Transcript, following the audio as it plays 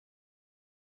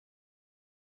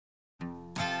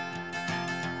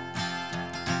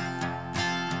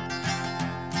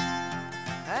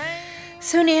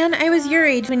So, Nan, I was your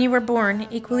age when you were born,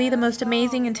 equally the most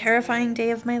amazing and terrifying day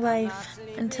of my life.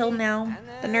 Until now.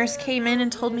 The nurse came in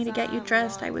and told me to get you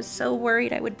dressed. I was so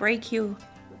worried I would break you.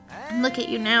 And look at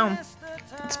you now.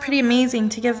 It's pretty amazing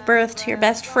to give birth to your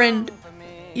best friend.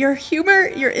 Your humor,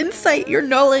 your insight, your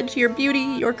knowledge, your beauty,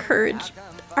 your courage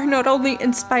are not only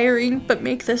inspiring, but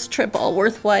make this trip all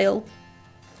worthwhile.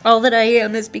 All that I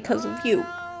am is because of you.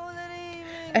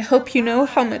 I hope you know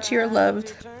how much you're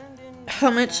loved, how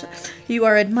much you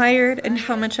are admired, and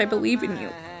how much I believe in you.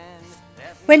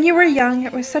 When you were young,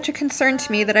 it was such a concern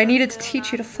to me that I needed to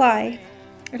teach you to fly.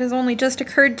 It has only just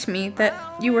occurred to me that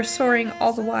you were soaring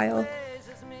all the while.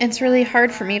 It's really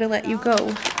hard for me to let you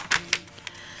go.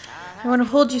 I want to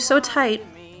hold you so tight.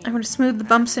 I want to smooth the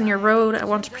bumps in your road. I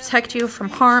want to protect you from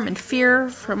harm and fear,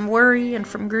 from worry and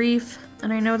from grief.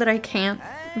 And I know that I can't.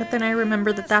 But then I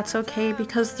remember that that's okay,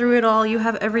 because through it all, you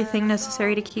have everything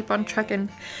necessary to keep on trucking.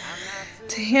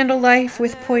 To handle life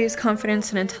with poise,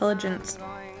 confidence, and intelligence.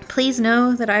 Please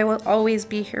know that I will always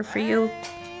be here for you.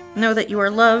 Know that you are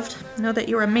loved. Know that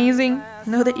you are amazing.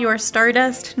 Know that you are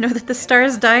stardust. Know that the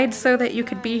stars died so that you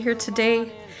could be here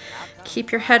today.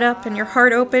 Keep your head up and your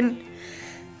heart open.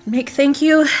 Make thank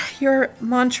you your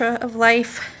mantra of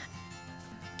life.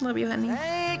 Love you, honey.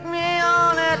 Take me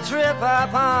on a trip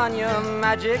upon your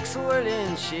magic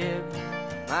swirling ship.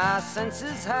 My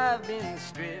senses have been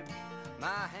stripped. My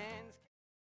hands